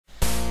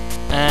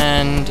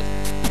And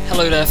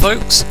hello there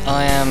folks,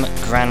 I am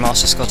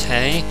Grandmaster Scott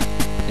A,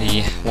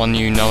 the one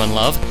you know and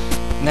love.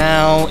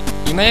 Now,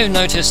 you may have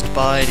noticed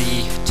by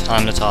the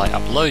time that I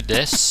upload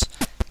this,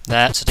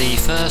 that the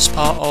first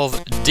part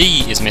of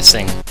D is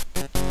missing.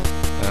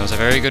 There was a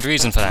very good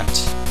reason for that.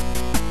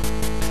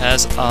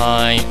 As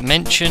I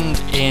mentioned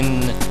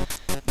in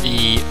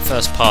the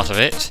first part of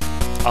it,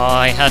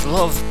 I had a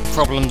lot of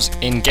problems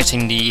in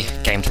getting the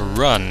game to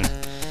run.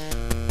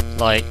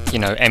 Like, you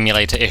know,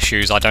 emulator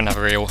issues. I don't have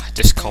a real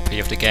disc copy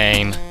of the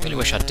game. Really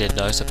wish I did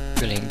though, it's a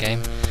brilliant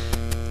game.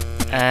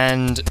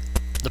 And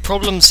the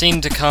problems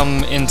seemed to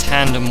come in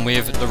tandem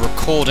with the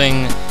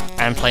recording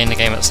and playing the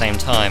game at the same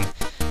time.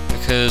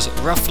 Because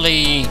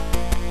roughly,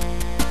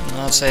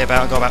 I'd say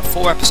got about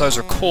 4 episodes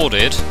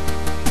recorded.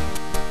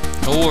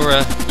 All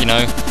you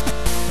know,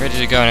 ready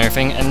to go and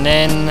everything. And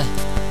then,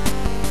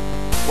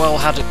 well,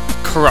 had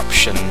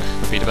corruption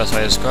would be the best way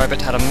to describe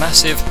it. Had a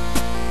massive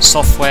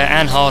software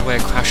and hardware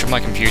crash of my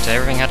computer.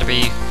 Everything had to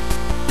be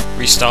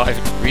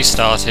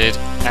restarted,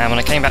 and when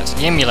I came back to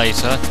the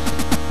emulator,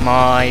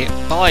 my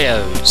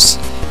BIOS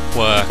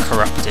were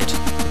corrupted.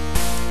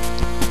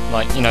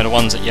 Like, you know, the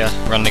ones that you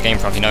run the game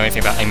from. If you know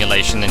anything about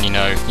emulation, then you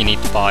know you need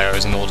the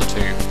BIOS in order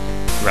to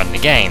run the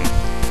game.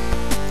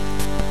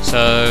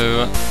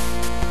 So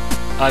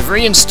I've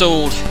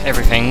reinstalled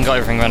everything, got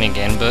everything running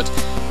again, but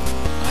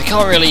I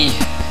can't really...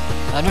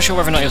 I'm not sure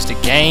whether or not it was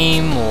the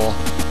game, or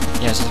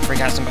you know, it's a freak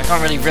accident, but I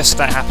can't really risk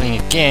that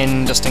happening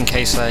again, just in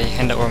case I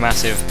end up with a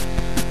massive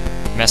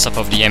mess up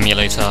of the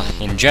emulator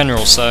in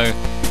general. So,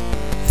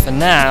 for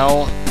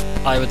now,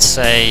 I would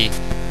say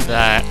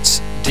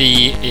that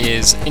D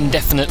is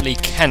indefinitely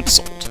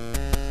cancelled.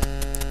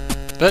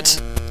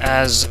 But,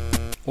 as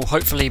will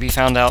hopefully be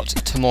found out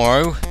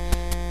tomorrow,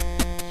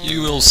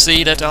 you will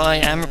see that I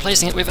am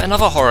replacing it with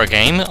another horror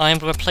game. I am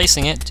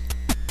replacing it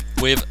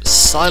with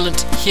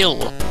Silent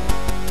Hill.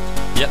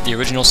 Yep, the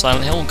original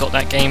Silent Hill, got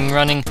that game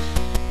running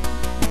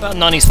about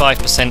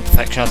 95%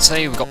 perfection, I'd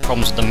say. We've got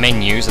problems with the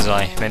menus, as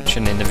I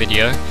mentioned in the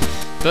video,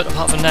 but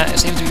apart from that, it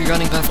seems to be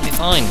running perfectly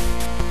fine.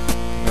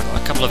 We've got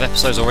a couple of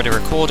episodes already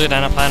recorded,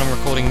 and I plan on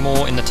recording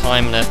more in the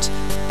time that,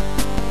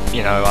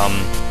 you know,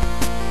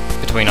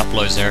 between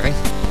uploads and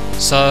everything.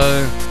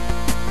 So,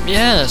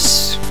 yeah,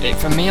 that's it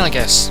from me, I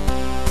guess.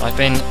 I've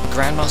been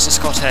Grandmaster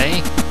Scott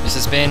A. This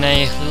has been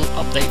a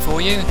little update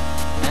for you,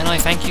 and I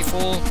thank you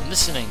for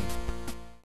listening.